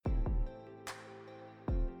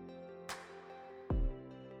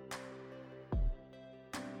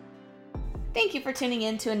Thank you for tuning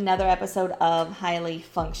in to another episode of Highly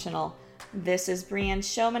Functional. This is Brianne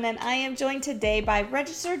Showman, and I am joined today by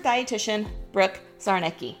registered dietitian Brooke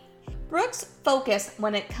Czarnecki. Brooke's focus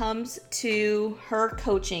when it comes to her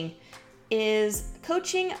coaching is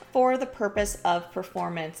coaching for the purpose of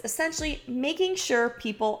performance, essentially making sure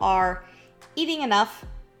people are eating enough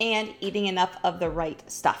and eating enough of the right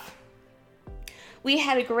stuff. We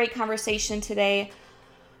had a great conversation today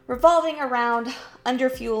revolving around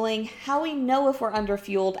underfueling, how we know if we're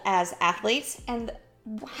underfueled as athletes, and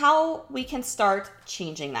how we can start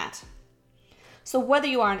changing that. So whether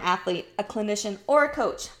you are an athlete, a clinician, or a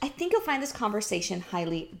coach, I think you'll find this conversation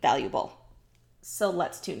highly valuable. So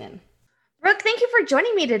let's tune in. Brooke, thank you for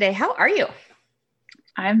joining me today. How are you?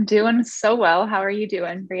 I'm doing so well. How are you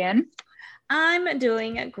doing, Brianne? I'm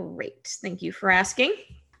doing great. Thank you for asking.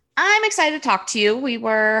 I'm excited to talk to you.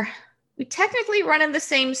 We technically run in the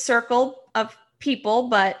same circle of people,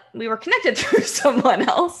 but we were connected through someone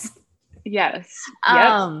else. Yes.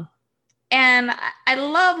 Yep. And I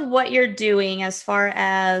love what you're doing as far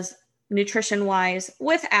as nutrition wise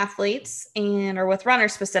with athletes or with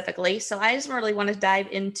runners specifically. So I just really want to dive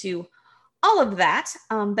into all of that.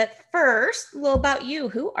 But first, a little about you.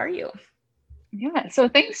 Who are you? Yeah. So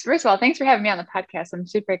first of all, thanks for having me on the podcast. I'm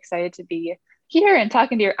super excited to be here and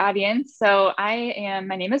talking to your audience. So my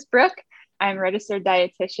name is Brooke. I'm a registered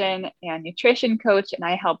dietitian and nutrition coach, and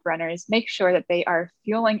I help runners make sure that they are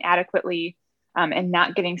fueling adequately and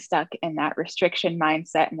not getting stuck in that restriction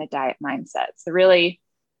mindset and the diet mindset. So really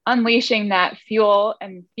unleashing that fuel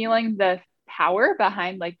and feeling the power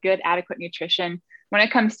behind like good, adequate nutrition when it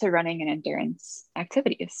comes to running and endurance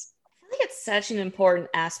activities. I think it's such an important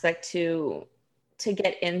aspect to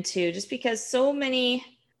get into, just because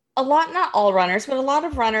not all runners, but a lot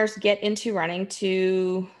of runners get into running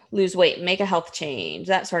to lose weight, make a health change,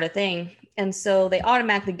 that sort of thing. And so they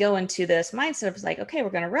automatically go into this mindset of like, okay, we're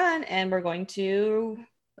going to run and we're going to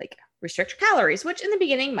like restrict your calories, which in the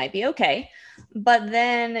beginning might be okay. But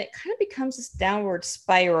then it kind of becomes this downward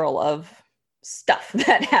spiral of stuff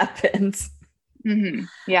that happens. Mm-hmm.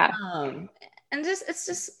 Yeah. And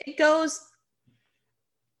it goes,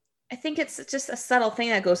 I think it's just a subtle thing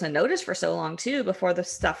that goes unnoticed for so long too, before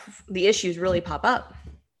the issues really pop up.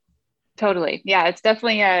 Totally. Yeah. It's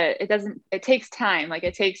definitely it takes time. Like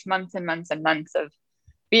it takes months and months and months of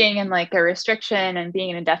being in like a restriction and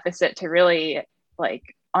being in a deficit to really like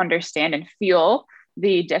understand and feel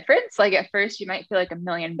the difference. Like at first you might feel like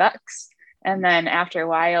 $1,000,000. And then after a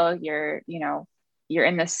while you're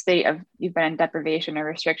in this state of, you've been in deprivation or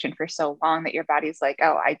restriction for so long that your body's like,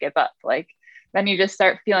 oh, I give up. Like, then you just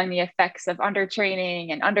start feeling the effects of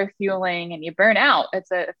undertraining and underfueling and you burn out.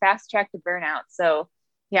 It's a fast track to burnout. So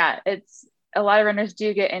yeah, it's a lot of runners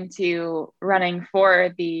do get into running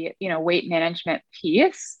for the, weight management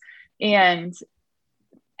piece. And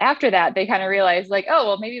after that, they kind of realize like, oh,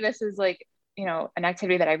 well, maybe this is like, an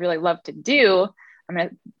activity that I really love to do. I mean,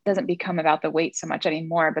 it doesn't become about the weight so much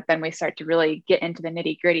anymore, but then we start to really get into the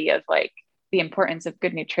nitty gritty of like the importance of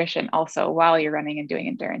good nutrition also while you're running and doing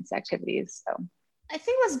endurance activities. So I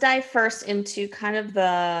think let's dive first into kind of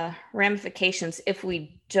the ramifications if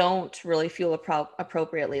we don't really fuel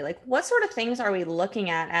appropriately. Like what sort of things are we looking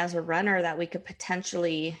at as a runner that we could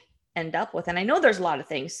potentially end up with? And I know there's a lot of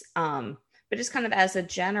things, but just kind of as a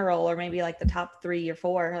general, or maybe like the top 3 or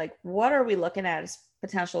 4, like what are we looking at as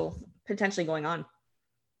potentially going on?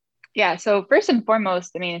 Yeah. So first and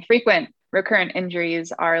foremost, I mean, frequent recurrent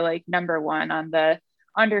injuries are like number one on the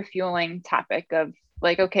underfueling topic of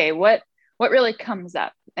like, okay, what really comes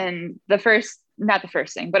up? And not the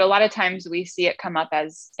first thing, but a lot of times we see it come up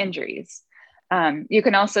as injuries. You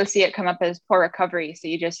can also see it come up as poor recovery. So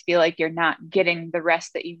you just feel like you're not getting the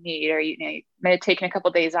rest that you need, or you may have taken a couple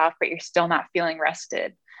of days off, but you're still not feeling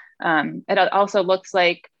rested. It also looks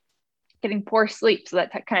like getting poor sleep. So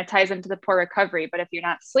that kind of ties into the poor recovery. But if you're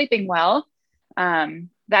not sleeping well,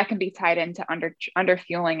 that can be tied into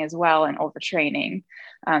underfueling as well and overtraining.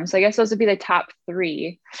 So I guess those would be the top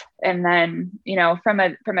 3. And then, from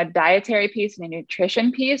a dietary piece and a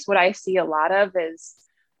nutrition piece, what I see a lot of is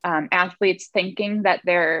athletes thinking that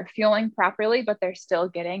they're fueling properly, but they're still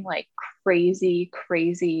getting like crazy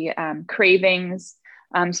cravings,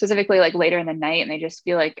 specifically like later in the night. And they just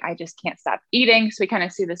feel like, I just can't stop eating. So we kind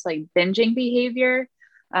of see this like binging behavior.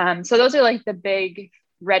 So those are like the big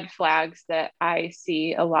red flags that I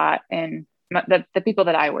see a lot in the people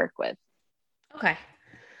that I work with. Okay.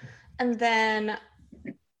 And then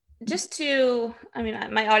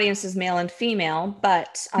my audience is male and female,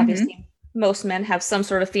 but obviously most men have some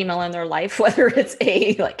sort of female in their life, whether it's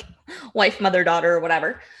a like wife, mother, daughter, or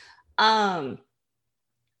whatever.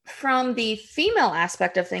 From the female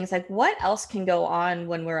aspect of things, like what else can go on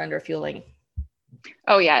when we're under fueling?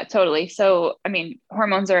 Oh yeah, totally. So, I mean,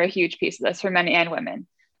 hormones are a huge piece of this for men and women.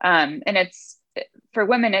 And it's for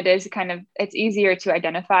women, it is kind of it's easier to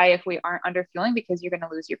identify if we aren't under fueling because you're going to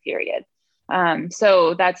lose your period.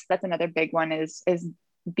 So that's another big one is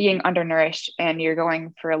being undernourished and you're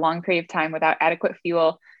going for a long period of time without adequate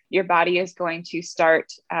fuel. Your body is going to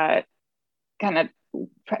start kind of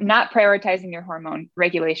not prioritizing your hormone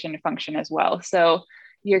regulation function as well. So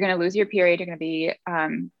you're going to lose your period. You're going to be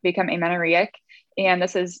become amenorrheic, and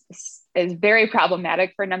this is very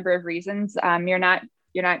problematic for a number of reasons. You're not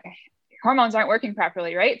hormones aren't working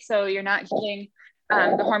properly, right? So you're not getting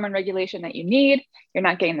the hormone regulation that you need. You're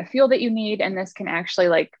not getting the fuel that you need, and this can actually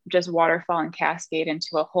like just waterfall and cascade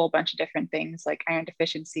into a whole bunch of different things like iron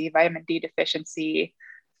deficiency, vitamin D deficiency,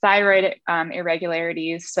 thyroid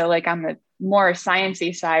irregularities. So like on the more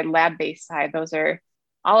sciencey side, lab-based side, those are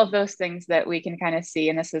all of those things that we can kind of see.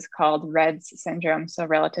 And this is called REDS syndrome. So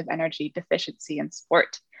relative energy deficiency in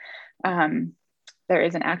sport. There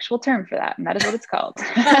is an actual term for that, and that is what it's called.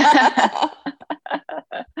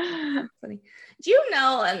 Funny. Do you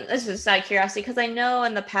know, and this is out of curiosity, because I know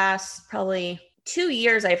in the past probably 2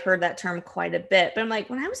 years I've heard that term quite a bit, but I'm like,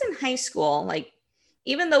 when I was in high school, like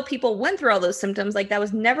even though people went through all those symptoms, like that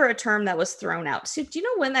was never a term that was thrown out. So do you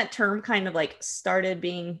know when that term kind of like started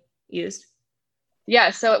being used?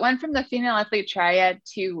 Yeah, so it went from the female athlete triad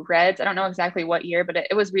to REDS. I don't know exactly what year, but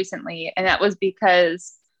it was recently. And that was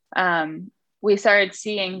because we started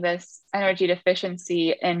seeing this energy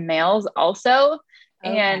deficiency in males also.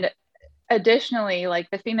 Okay. And additionally, like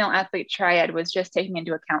the female athlete triad was just taking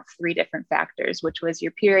into account three different factors, which was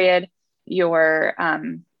your period, your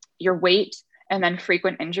weight, and then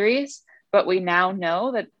frequent injuries. But we now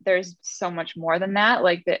know that there's so much more than that.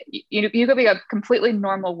 Like that you could be a completely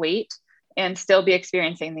normal weight and still be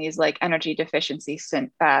experiencing these like energy deficiency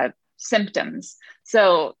symptoms.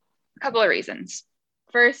 So a couple of reasons.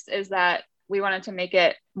 First is that we wanted to make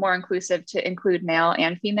it more inclusive to include male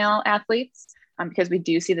and female athletes because we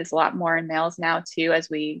do see this a lot more in males now too, as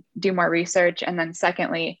we do more research. And then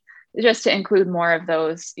secondly, just to include more of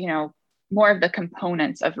those, more of the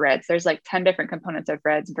components of REDS. There's like 10 different components of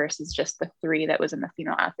REDS versus just the three that was in the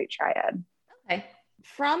female athlete triad. Okay.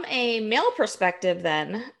 From a male perspective,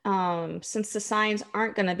 then, since the signs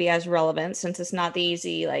aren't going to be as relevant, since it's not the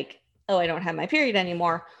easy, like, oh, I don't have my period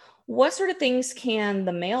anymore, what sort of things can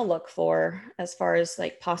the male look for as far as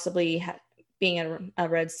like possibly being a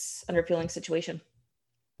REDS underfueling situation?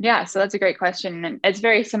 Yeah, so that's a great question. And it's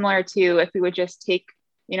very similar to if we would just take,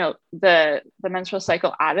 the menstrual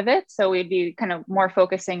cycle out of it. So we'd be kind of more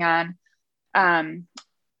focusing on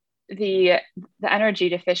the energy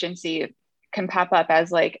deficiency can pop up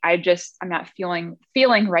as like I'm not feeling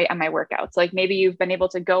right on my workouts. Like maybe you've been able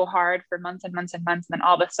to go hard for months and months and months, and then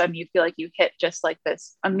all of a sudden you feel like you hit just like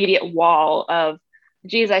this immediate wall of,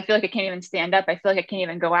 geez, I feel like I can't even stand up. I feel like I can't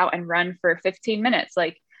even go out and run for 15 minutes.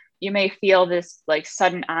 Like you may feel this like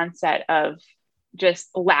sudden onset of just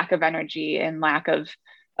lack of energy and lack of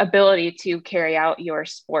ability to carry out your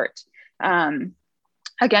sport. Again,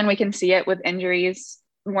 we can see it with injuries,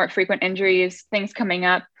 more frequent injuries, things coming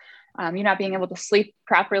up. You're not being able to sleep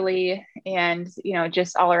properly and,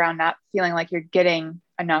 just all around not feeling like you're getting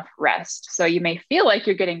enough rest. So you may feel like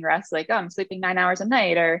you're getting rest, like, oh, I'm sleeping 9 hours a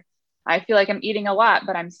night, or I feel like I'm eating a lot,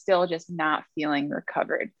 but I'm still just not feeling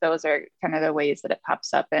recovered. Those are kind of the ways that it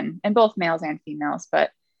pops up in both males and females, but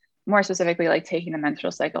more specifically, like taking the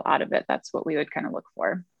menstrual cycle out of it, that's what we would kind of look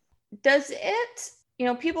for. Does it,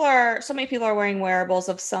 so many people are wearing wearables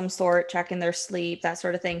of some sort, tracking their sleep, that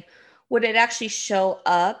sort of thing. Would it actually show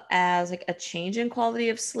up as like a change in quality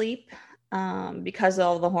of sleep because of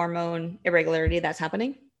all the hormone irregularity that's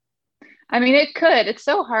happening? I mean, it could. It's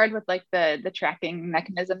so hard with like the tracking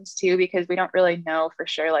mechanisms too, because we don't really know for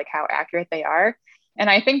sure like how accurate they are. And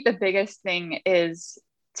I think the biggest thing is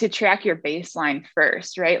to track your baseline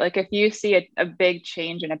first, right? Like if you see a big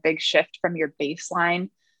change and a big shift from your baseline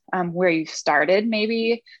where you started,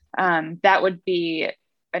 maybe that would be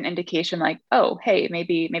an indication like, oh, hey,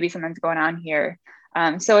 maybe something's going on here.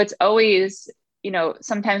 So it's always,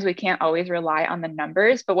 sometimes we can't always rely on the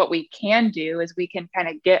numbers, but what we can do is we can kind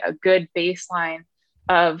of get a good baseline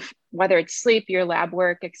of whether it's sleep, your lab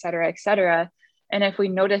work, et cetera, et cetera. And if we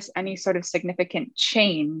notice any sort of significant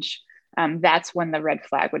change, that's when the red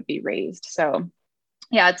flag would be raised. So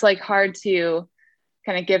yeah, it's like hard to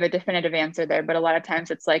kind of give a definitive answer there, but a lot of times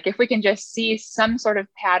it's like, if we can just see some sort of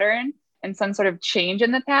pattern and some sort of change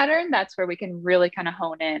in the pattern, that's where we can really kind of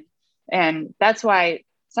hone in. And that's why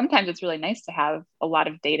sometimes it's really nice to have a lot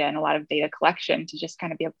of data and a lot of data collection to just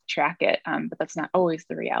kind of be able to track it. But that's not always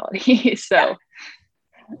the reality. So. Yeah.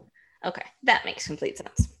 Okay. That makes complete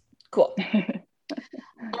sense. Cool.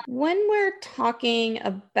 When we're talking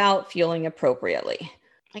about fueling appropriately,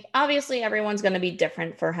 like obviously everyone's going to be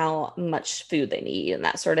different for how much food they need and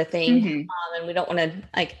that sort of thing. Mm-hmm. And we don't want to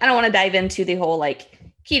I don't want to dive into the whole like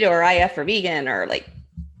keto or IF or vegan or like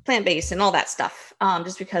plant-based and all that stuff.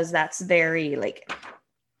 Just because that's very like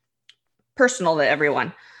personal to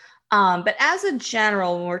everyone. But as a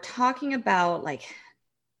general, when we're talking about like,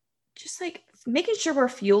 just like making sure we're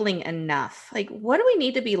fueling enough, like what do we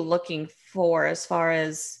need to be looking for as far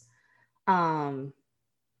as, I don't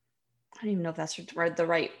even know if that's the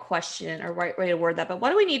right question or right way to word that, but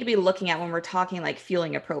what do we need to be looking at when we're talking like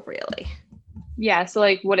fueling appropriately? Yeah. So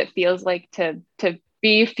like what it feels like to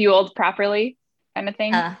be fueled properly kind of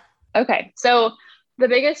thing. Okay. So the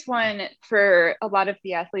biggest one for a lot of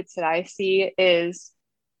the athletes that I see is,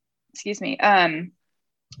 excuse me,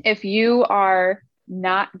 if you are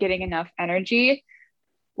not getting enough energy,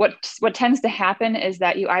 what tends to happen is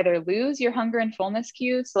that you either lose your hunger and fullness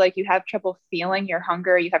cues. So like you have trouble feeling your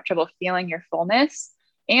hunger, you have trouble feeling your fullness,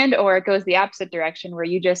 and or it goes the opposite direction where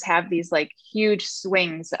you just have these like huge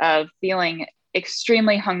swings of feeling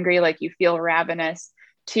extremely hungry, like you feel ravenous,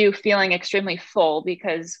 to feeling extremely full,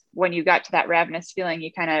 because when you got to that ravenous feeling,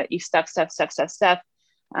 you stuff.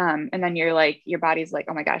 And then you're like, your body's like,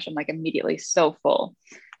 oh my gosh, I'm like immediately so full.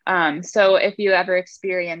 So if you ever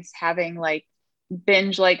experience having like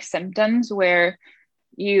binge like symptoms where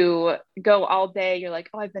you go all day, you're like,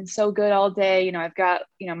 oh, I've been so good all day. I've got,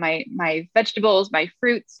 my vegetables, my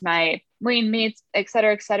fruits, my lean meats, et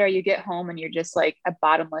cetera, et cetera. You get home and you're just like a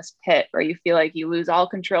bottomless pit, or you feel like you lose all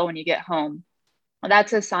control when you get home. Well,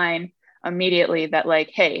 that's a sign immediately that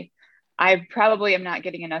like, hey, I probably am not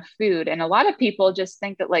getting enough food. And a lot of people just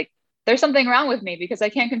think that like, there's something wrong with me because I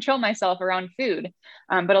can't control myself around food.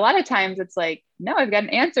 But a lot of times it's like, no, I've got an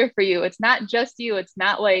answer for you. It's not just you. It's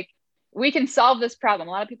not like we can solve this problem.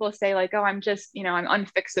 A lot of people say like, oh, I'm just, I'm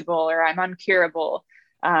unfixable or I'm uncurable.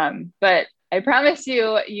 But I promise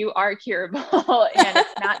you, you are curable. And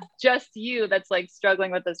it's not just you that's like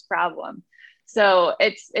struggling with this problem. So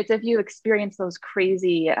it's if you experience those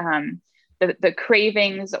crazy, the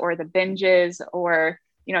cravings or the binges, or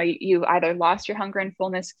you either lost your hunger and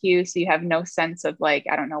fullness cue, so you have no sense of like,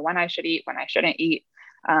 I don't know when I should eat, when I shouldn't eat,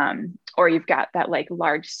 or you've got that like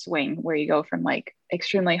large swing where you go from like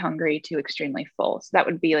extremely hungry to extremely full. So that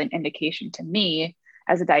would be an indication to me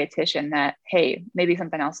as a dietitian that, hey, maybe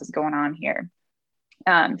something else is going on here.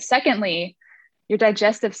 Secondly, your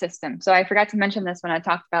digestive system. So I forgot to mention this when I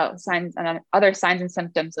talked about signs and other signs and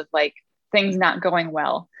symptoms of like things not going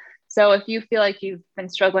well. So if you feel like you've been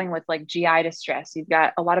struggling with like GI distress, you've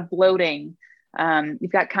got a lot of bloating,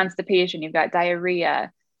 you've got constipation, you've got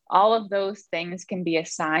diarrhea, all of those things can be a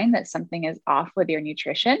sign that something is off with your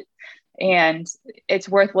nutrition, and it's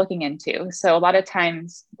worth looking into. So a lot of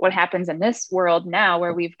times what happens in this world now,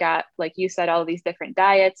 where we've got, like you said, all these different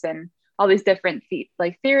diets and all these different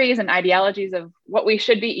like theories and ideologies of what we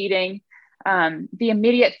should be eating, the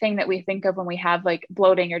immediate thing that we think of when we have like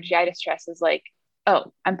bloating or GI distress is like,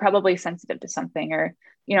 oh, I'm probably sensitive to something, or,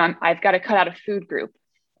 I've got to cut out a food group.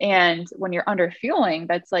 And when you're under fueling,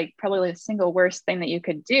 that's like probably the single worst thing that you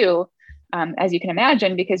could do, as you can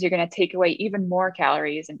imagine, because you're going to take away even more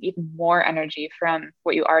calories and even more energy from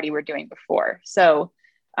what you already were doing before. So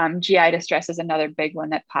GI distress is another big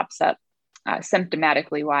one that pops up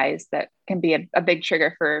symptomatically wise, that can be a big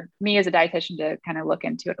trigger for me as a dietitian to kind of look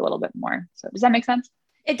into it a little bit more. So does that make sense?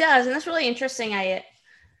 It does. And that's really interesting.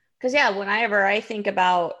 Because whenever I think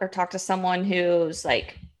about or talk to someone who's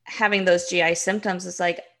like having those GI symptoms, it's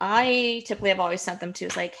like, I typically have always sent them to,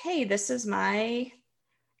 it's like, hey, this is my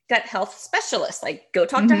gut health specialist. Like, go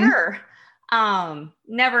talk to her.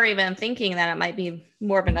 Never even thinking that it might be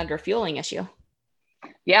more of an underfueling issue.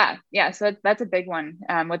 Yeah. So that's a big one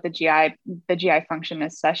with the GI function,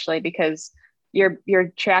 especially because your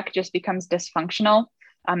tract just becomes dysfunctional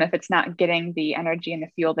if it's not getting the energy and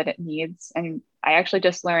the fuel that it needs. And I actually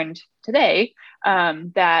just learned today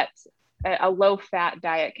that a low fat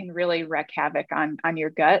diet can really wreak havoc on your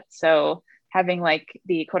gut. So having like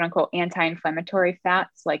the quote unquote anti-inflammatory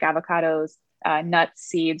fats like avocados, nuts,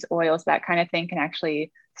 seeds, oils, that kind of thing can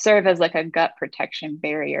actually serve as like a gut protection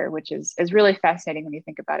barrier, which is really fascinating when you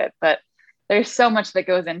think about it. But there's so much that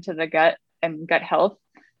goes into the gut and gut health.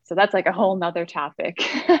 So that's like a whole nother topic.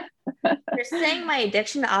 You're saying my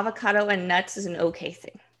addiction to avocado and nuts is an okay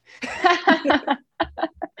thing.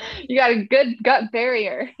 You got a good gut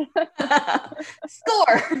barrier.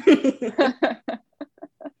 Score.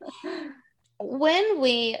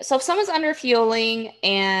 So if someone's under fueling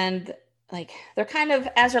and like they're kind of,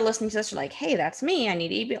 as they're listening to this, they're like, hey, that's me. I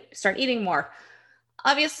need to start eating more.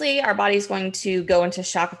 Obviously, our body's going to go into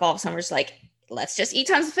shock if all of a sudden we're just like, let's just eat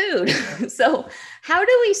tons of food. So how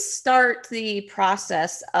do we start the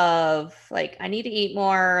process of like, I need to eat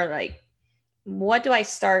more? Like, what do I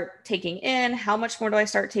start taking in? How much more do I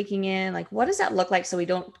start taking in? Like, what does that look like so we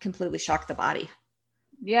don't completely shock the body?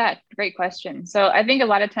 Yeah, great question. So I think a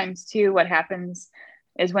lot of times too, what happens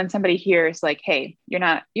is when somebody hears like, hey,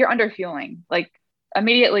 you're under fueling, like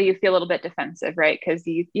immediately you feel a little bit defensive, right? Because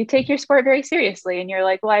you take your sport very seriously and you're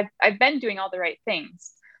like, well, I've been doing all the right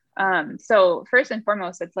things. So first and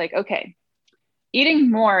foremost, it's like, okay,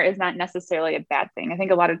 eating more is not necessarily a bad thing. I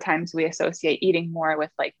think a lot of times we associate eating more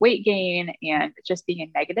with like weight gain and just being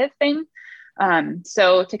a negative thing.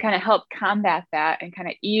 So to kind of help combat that and kind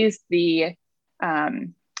of ease the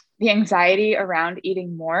anxiety around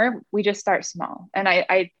eating more, we just start small. And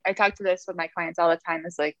I talk to this with my clients all the time.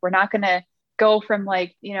 Is like, we're not going to go from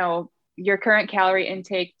like, your current calorie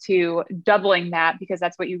intake to doubling that because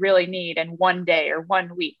that's what you really need in one day or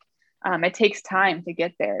 1 week. It takes time to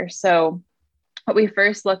get there. So what we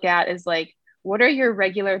first look at is like, what are your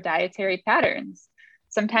regular dietary patterns?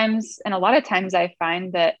 Sometimes, and a lot of times I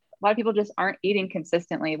find that a lot of people just aren't eating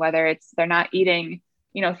consistently, whether it's they're not eating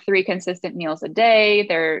 3 consistent meals a day.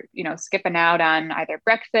 They're, skipping out on either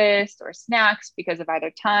breakfast or snacks because of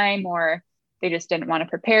either time or they just didn't want to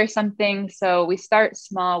prepare something. So we start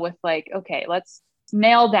small with like, okay, let's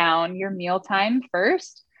nail down your meal time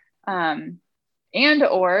first. And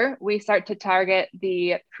or we start to target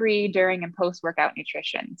the pre, during, and post workout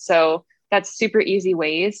nutrition. So that's super easy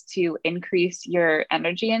ways to increase your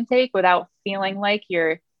energy intake without feeling like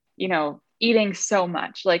you're, eating so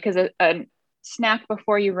much. Like, because a snack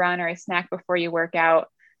before you run or a snack before you work out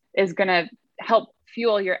is going to help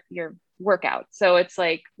fuel your workout. So it's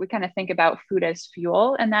like we kind of think about food as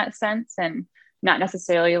fuel in that sense, and not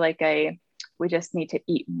necessarily like we just need to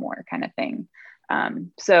eat more kind of thing.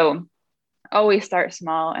 So always start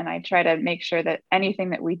small, and I try to make sure that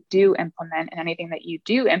anything that we do implement and anything that you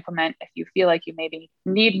do implement, if you feel like you maybe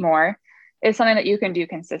need more, is something that you can do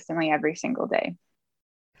consistently every single day.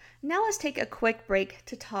 Now let's take a quick break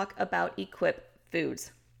to talk about Equip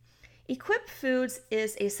Foods. Equip Foods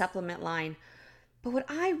is a supplement line, but what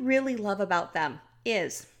I really love about them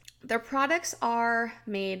is their products are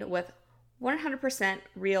made with 100%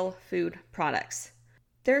 real food products.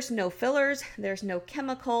 There's no fillers, there's no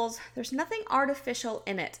chemicals, there's nothing artificial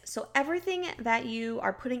in it. So everything that you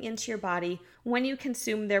are putting into your body when you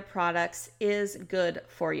consume their products is good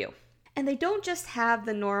for you. And they don't just have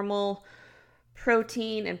the normal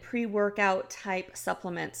protein and pre-workout type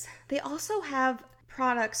supplements. They also have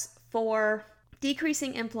products for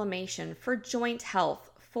decreasing inflammation, for joint health,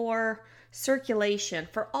 for circulation,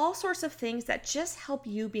 for all sorts of things that just help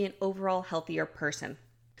you be an overall healthier person.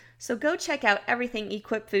 So go check out everything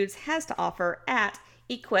Equip Foods has to offer at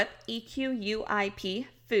EQUIP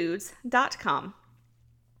foods.com.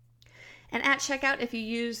 And at checkout, if you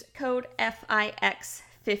use code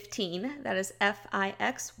FIX15, that is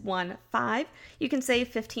FIX15, you can save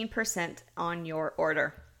 15% on your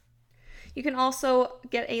order. You can also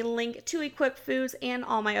get a link to Equip Foods and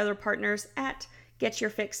all my other partners at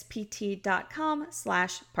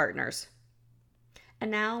getyourfixpt.com/partners.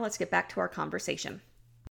 And now let's get back to our conversation.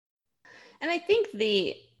 And I think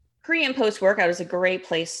the pre and post workout is a great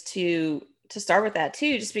place to start with that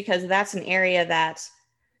too, just because that's an area that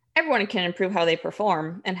everyone can improve how they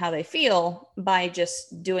perform and how they feel by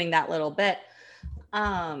just doing that little bit.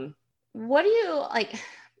 What do you like?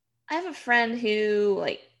 I have a friend who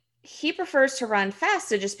he prefers to run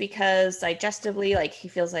fasted just because digestively, he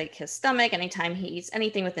feels like his stomach, anytime he eats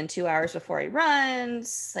anything within 2 hours before he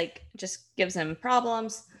runs, just gives him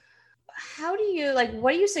problems. How do you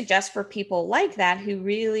what do you suggest for people like that who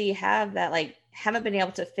really have that, haven't been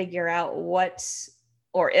able to figure out what,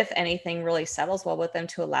 or if anything really settles well with them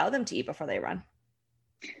to allow them to eat before they run?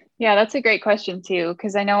 Yeah, that's a great question too,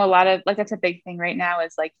 because I know a lot of that's a big thing right now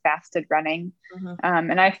is fasted running.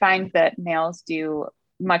 Mm-hmm. And I find that males do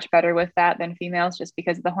much better with that than females just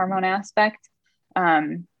because of the hormone aspect.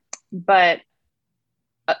 But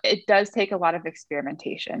it does take a lot of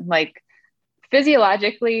experimentation.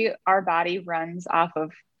 Physiologically, our body runs off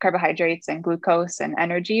of carbohydrates and glucose and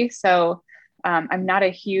energy. So I'm not a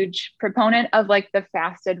huge proponent of the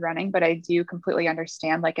fasted running, but I do completely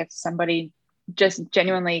understand if somebody just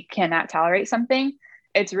genuinely cannot tolerate something,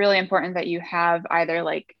 it's really important that you have either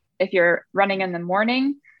if you're running in the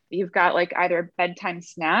morning, you've got either a bedtime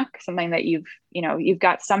snack, something that you've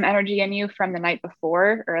got some energy in you from the night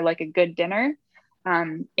before, or a good dinner.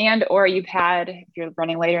 And or you've had, if you're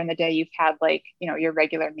running later in the day, you've had like, your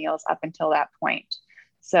regular meals up until that point.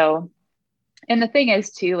 So, and the thing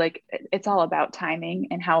is too, like it's all about timing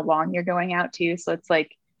and how long you're going out to. So it's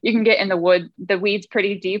like you can get in the weeds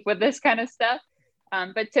pretty deep with this kind of stuff.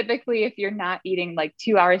 But typically, if you're not eating like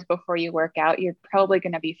 2 hours before you work out, you're probably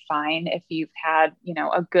going to be fine if you've had,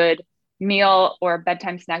 a good meal or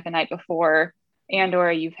bedtime snack the night before, and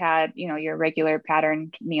or you've had, your regular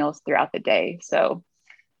patterned meals throughout the day. So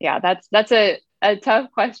yeah, that's a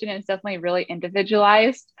tough question. And it's definitely really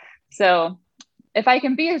individualized. So if I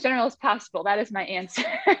can be as general as possible, that is my answer.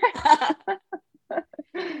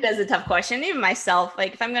 That's a tough question. Even myself,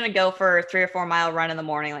 like if I'm going to go for a 3 or 4 mile run in the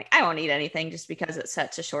morning, like I won't eat anything just because it's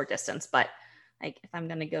such a short distance. But like if I'm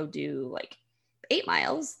going to go do like 8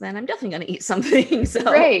 miles, then I'm definitely going to eat something. So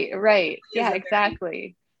right. Yeah,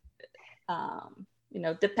 exactly.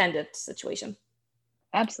 Dependent situation.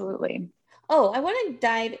 Absolutely. Oh, I want to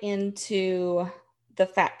dive into the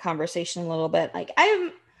fat conversation a little bit. Like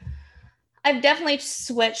I've definitely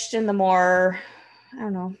switched in the more, I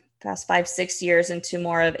don't know, past 5-6 years into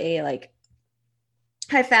more of a like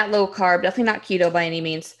high fat, low carb, definitely not keto by any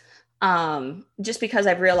means. Just because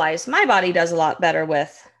I've realized my body does a lot better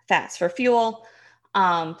with fats for fuel.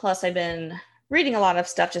 Plus I've been reading a lot of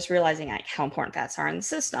stuff, just realizing like how important fats are in the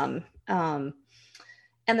system. And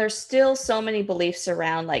there's still so many beliefs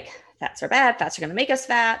around like fats are bad, fats are going to make us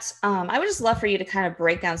fat. I would just love for you to kind of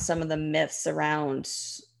break down some of the myths around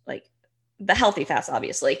like the healthy fats,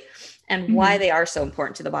 obviously, and why they are so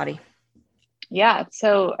important to the body. Yeah.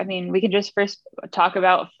 So, I mean, we can just first talk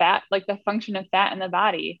about fat, like the function of fat in the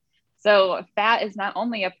body. So, fat is not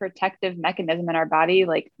only a protective mechanism in our body,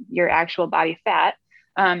 like your actual body fat,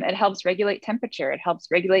 it helps regulate temperature, it helps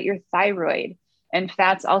regulate your thyroid, and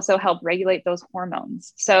fats also help regulate those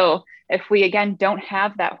hormones. So, if we again don't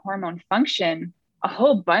have that hormone function, a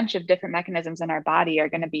whole bunch of different mechanisms in our body are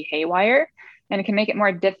going to be haywire, and it can make it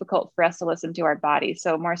more difficult for us to listen to our body.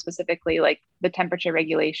 So more specifically, like the temperature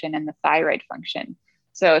regulation and the thyroid function.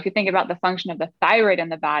 So if you think about the function of the thyroid in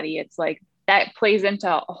the body, it's like that plays into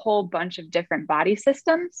a whole bunch of different body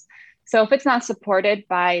systems. So if it's not supported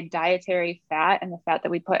by dietary fat and the fat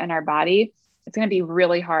that we put in our body, it's going to be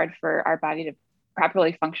really hard for our body to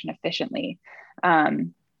properly function efficiently.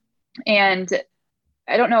 And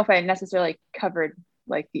I don't know if I necessarily covered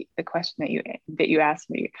like the question that you asked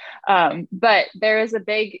me. But there is a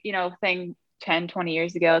big, thing 10, 20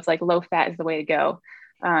 years ago. It's like low fat is the way to go.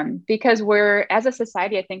 Because we're, as a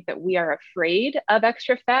society, I think that we are afraid of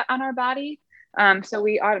extra fat on our body. So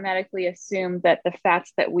we automatically assume that the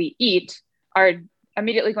fats that we eat are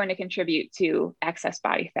immediately going to contribute to excess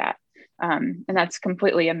body fat. And that's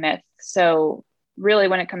completely a myth. So really,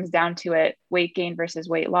 when it comes down to it, weight gain versus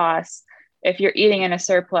weight loss, if you're eating in a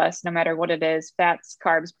surplus, no matter what it is, fats,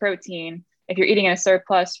 carbs, protein, if you're eating in a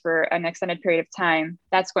surplus for an extended period of time,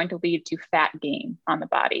 that's going to lead to fat gain on the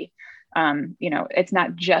body. It's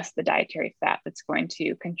not just the dietary fat that's going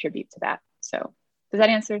to contribute to that. So does that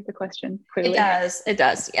answer the question clearly? It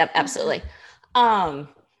does. Yep, absolutely. And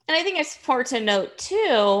I think it's important to note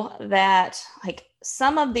too that like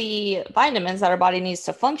some of the vitamins that our body needs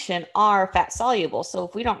to function are fat soluble. So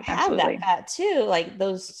if we don't have that fat too, like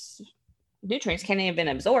those nutrients can't even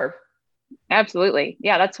absorb. Absolutely.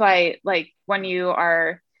 Yeah. That's why, like, when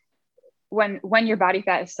your body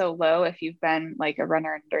fat is so low, if you've been like a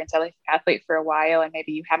runner, endurance athlete for a while, and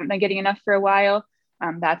maybe you haven't been getting enough for a while,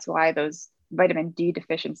 that's why those vitamin D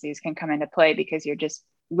deficiencies can come into play, because you're just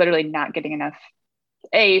literally not getting enough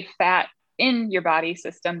fat in your body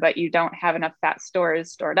system, but you don't have enough fat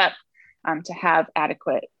stores stored up to have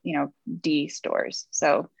adequate, D stores.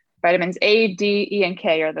 So vitamins A, D, E, and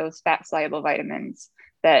K are those fat soluble vitamins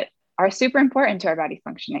that are super important to our body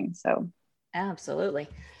functioning. So absolutely.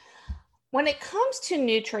 When it comes to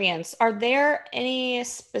nutrients, are there any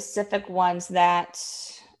specific ones that,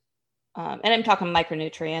 and I'm talking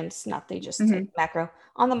micronutrients, not they just macro,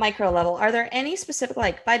 on the micro level, are there any specific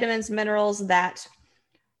like vitamins, minerals that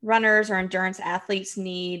runners or endurance athletes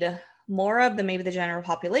need more of than maybe the general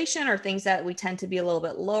population, or things that we tend to be a little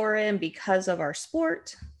bit lower in because of our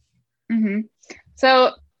sport?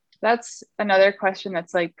 So that's another question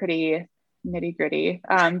that's like pretty nitty gritty.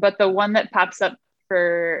 But the one that pops up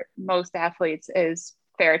for most athletes is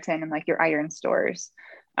ferritin and like your iron stores.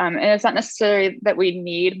 And it's not necessarily that we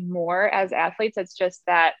need more as athletes. It's just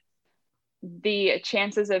that the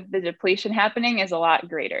chances of the depletion happening is a lot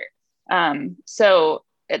greater. So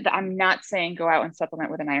I'm not saying go out and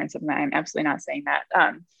supplement with an iron supplement. I'm absolutely not saying that.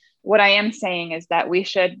 What I am saying is that we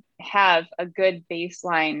should have a good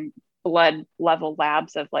baseline blood level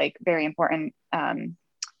labs of like very important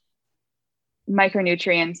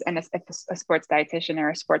micronutrients, and if a sports dietitian or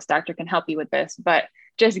a sports doctor can help you with this, but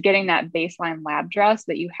just getting that baseline lab draw so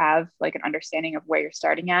that you have like an understanding of where you're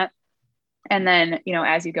starting at. And then,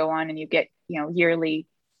 as you go on and you get, yearly,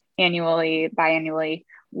 annually, biannually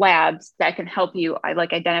labs that can help you, I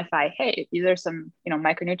like identify, hey, these are some,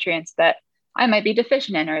 micronutrients that I might be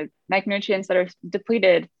deficient in, or micronutrients that are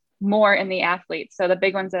depleted more in the athlete. So the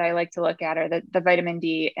big ones that I like to look at are the vitamin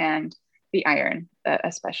D and the iron,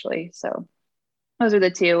 especially. So those are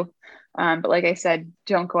the two. But like I said,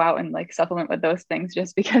 don't go out and like supplement with those things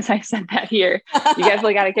just because I said that here. You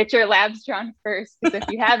definitely got to get your labs drawn first, because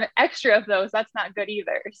if you have an extra of those, that's not good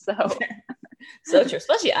either. So true,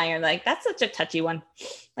 especially iron. Like that's such a touchy one.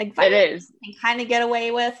 Like it is. You can kind of get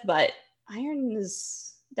away with, but iron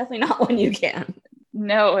is definitely not one you can.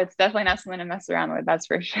 No, it's definitely not something to mess around with. That's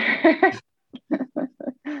for sure.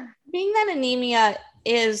 Being that anemia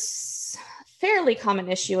is fairly common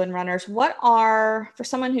issue in runners, what are, for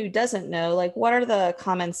someone who doesn't know, like what are the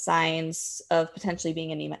common signs of potentially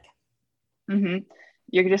being anemic? Mm-hmm.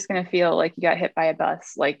 You're just going to feel like you got hit by a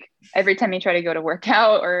bus. Like every time you try to go to work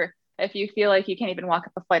out, or if you feel like you can't even walk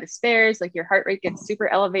up a flight of stairs, like your heart rate gets super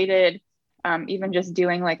elevated. Even just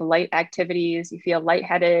doing like light activities, you feel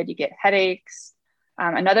lightheaded, you get headaches.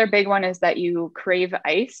 Another big one is that you crave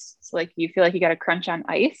ice. So like you feel like you got to crunch on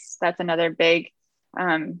ice. That's another big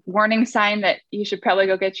warning sign that you should probably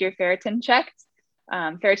go get your ferritin checked.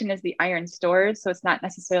 Ferritin is the iron stores. So it's not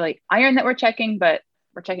necessarily iron that we're checking, but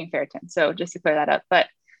we're checking ferritin. So just to clear that up. But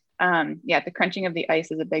the crunching of the ice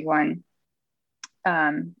is a big one.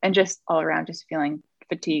 And just all around just feeling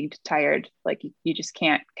fatigued, tired, like you just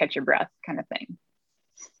can't catch your breath kind of thing.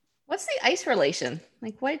 What's the ice relation?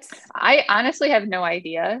 Like I honestly have no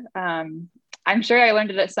idea. I'm sure I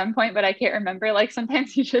learned it at some point, but I can't remember. Like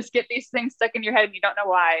sometimes you just get these things stuck in your head and you don't know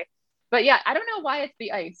why. But yeah, I don't know why it's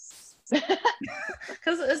the ice.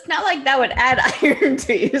 Because it's not like that would add iron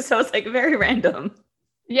to you. So it's like very random.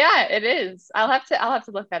 Yeah, it is. I'll have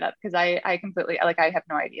to look that up, because I completely, like, I have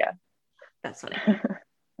no idea. That's funny.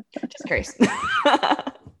 Just curious.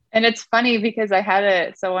 And it's funny because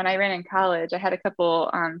so when I ran in college, I had a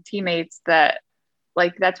couple teammates that,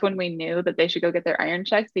 like, that's when we knew that they should go get their iron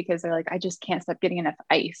checked, because they're like, I just can't stop getting enough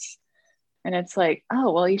ice. And it's like,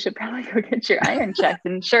 oh, well, you should probably go get your iron checked.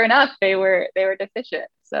 And sure enough, they were deficient.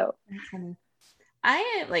 So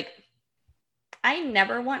I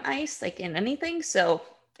never want ice like in anything. So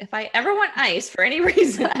if I ever want ice for any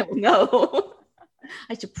reason, I will know.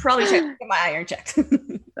 I should probably get my iron checked.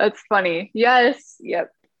 That's funny. Yes.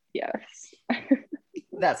 Yep. Yes.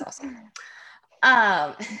 That's awesome.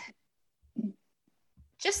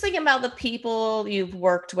 Just thinking about the people you've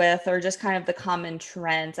worked with, or just kind of the common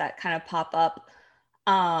trends that kind of pop up.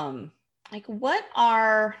 Like what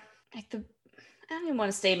are like I don't even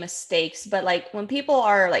want to say mistakes, but like when people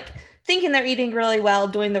are like thinking they're eating really well,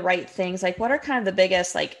 doing the right things, like what are kind of the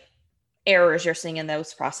biggest like errors you're seeing in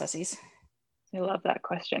those processes? I love that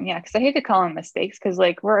question. Yeah, because I hate to call them mistakes, because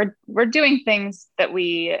like we're doing things that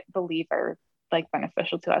we believe are like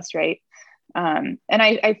beneficial to us, right? And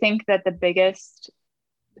I think that the biggest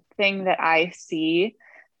thing that I see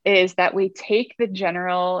is that we take the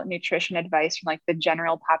general nutrition advice from like the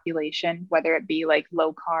general population, whether it be like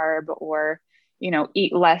low carb or,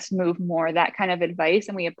 eat less, move more, that kind of advice,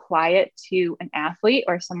 and we apply it to an athlete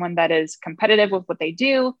or someone that is competitive with what they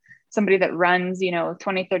do, somebody that runs,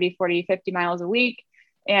 20, 30, 40, 50 miles a week.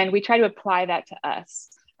 And we try to apply that to us.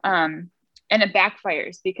 And it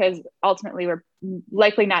backfires, because ultimately we're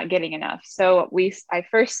likely not getting enough. So I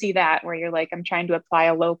first see that where you're like, I'm trying to apply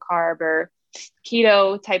a low carb or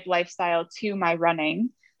keto type lifestyle to my running.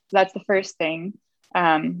 So that's the first thing.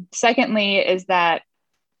 Secondly is that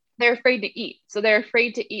they're afraid to eat. So they're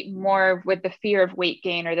afraid to eat more with the fear of weight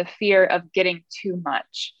gain or the fear of getting too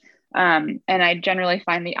much. And I generally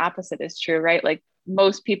find the opposite is true, right? Like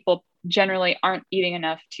most people generally aren't eating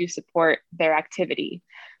enough to support their activity.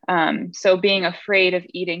 So being afraid of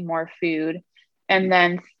eating more food. And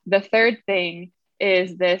then the third thing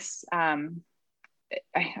is this, I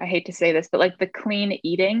hate to say this, but like the clean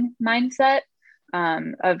eating mindset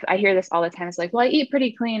I hear this all the time. It's like, well, I eat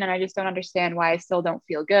pretty clean and I just don't understand why I still don't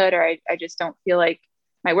feel good. Or I just don't feel like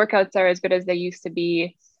my workouts are as good as they used to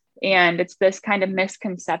be. And it's this kind of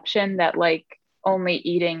misconception that like only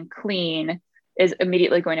eating clean is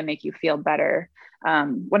immediately going to make you feel better.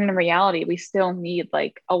 When in reality, we still need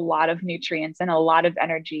like a lot of nutrients and a lot of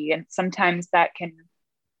energy. And sometimes that can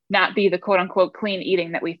not be the quote unquote clean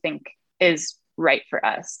eating that we think is right for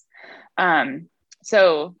us.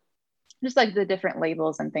 So just like the different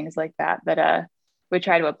labels and things like that we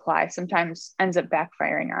try to apply sometimes ends up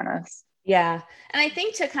backfiring on us. Yeah. And I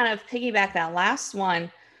think to kind of piggyback that last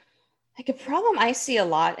one, like a problem I see a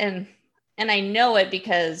lot, and I know it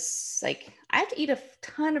because like I have to eat a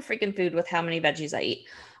ton of freaking food with how many veggies I eat.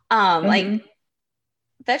 Like Mm-hmm.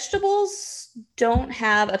 vegetables don't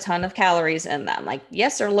have a ton of calories in them. Like,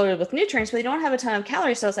 yes, they're loaded with nutrients, but they don't have a ton of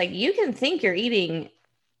calories. So it's like you can think you're eating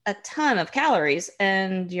a ton of calories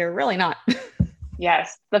and you're really not.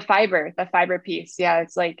 Yes, the fiber piece. Yeah,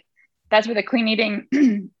 it's like that's where the clean eating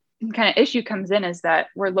kind of issue comes in, is that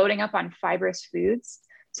we're loading up on fibrous foods.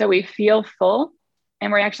 So we feel full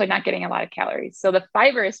and we're actually not getting a lot of calories. So the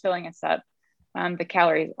fiber is filling us up. The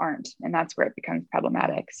calories aren't. And that's where it becomes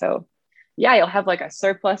problematic. So yeah, you'll have like a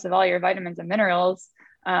surplus of all your vitamins and minerals.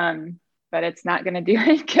 But it's not going to do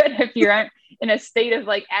any good if you aren't in a state of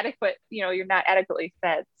like adequate, you're not adequately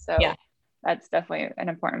fed. Yeah. So that's definitely an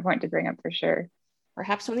important point to bring up for sure.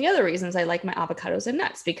 Perhaps one of the other reasons I like my avocados and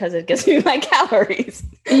nuts because it gives me my calories.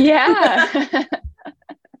 Yeah.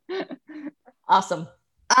 Awesome.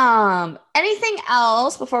 Anything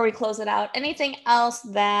else before we close it out? Anything else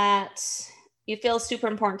that you feel super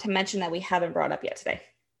important to mention that we haven't brought up yet today?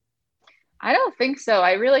 I don't think so.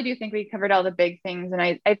 I really do think we covered all the big things. And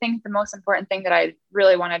I think the most important thing that I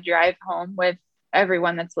really want to drive home with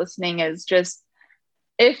everyone that's listening is just,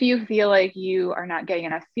 if you feel like you are not getting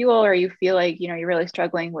enough fuel, or you feel like, you're really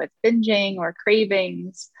struggling with binging or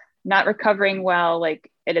cravings, not recovering well,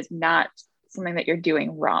 like it is not something that you're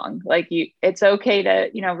doing wrong. Like it's okay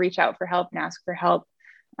to, reach out for help and ask for help.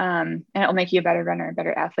 And it'll make you a better runner, a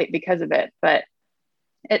better athlete because of it. But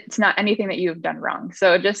it's not anything that you've done wrong.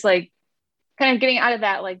 So just like kind of getting out of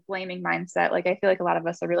that like blaming mindset. Like I feel like a lot of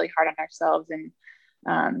us are really hard on ourselves, and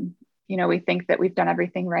we think that we've done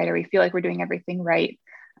everything right, or we feel like we're doing everything right.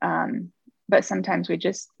 But sometimes we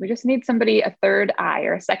just need somebody, a third eye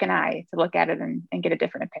or a second eye, to look at it and get a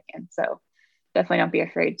different opinion. So definitely don't be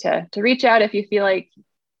afraid to reach out if you feel like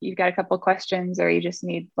you've got a couple of questions or you just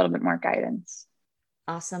need a little bit more guidance.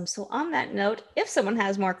 Awesome. So on that note, if someone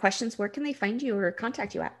has more questions, where can they find you or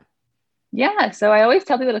contact you at? Yeah. So I always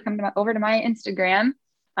tell people to come over to my Instagram,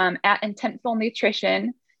 at Intentful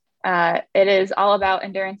Nutrition. It is all about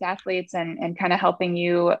endurance athletes and kind of helping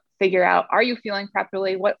you figure out, are you feeling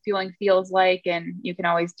properly, what fueling feels like? And you can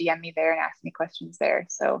always DM me there and ask me questions there.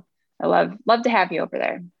 So I love to have you over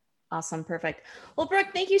there. Awesome. Perfect. Well,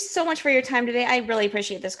 Brooke, thank you so much for your time today. I really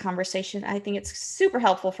appreciate this conversation. I think it's super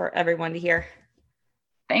helpful for everyone to hear.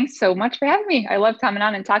 Thanks so much for having me. I love coming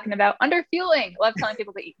on and talking about underfueling. I love telling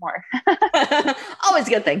people to eat more. Always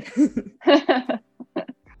a good thing. I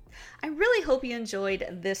really hope you enjoyed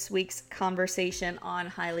this week's conversation on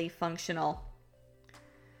highly functional.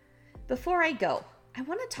 Before I go, I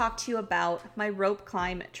want to talk to you about my rope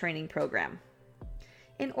climb training program.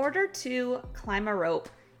 In order to climb a rope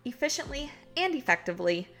efficiently and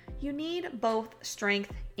effectively, you need both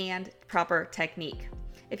strength and proper technique.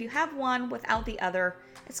 If you have one without the other,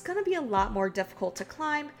 it's going to be a lot more difficult to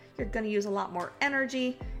climb, you're going to use a lot more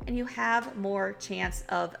energy, and you have more chance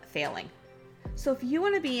of failing. So if you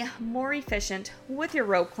want to be more efficient with your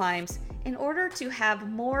rope climbs in order to have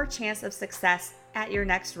more chance of success at your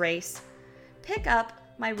next race, pick up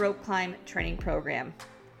my rope climb training program.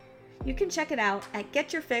 You can check it out at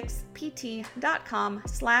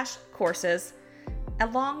getyourfixpt.com/courses,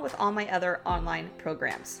 along with all my other online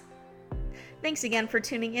programs. Thanks again for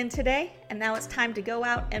tuning in today, and now it's time to go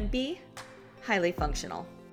out and be highly functional.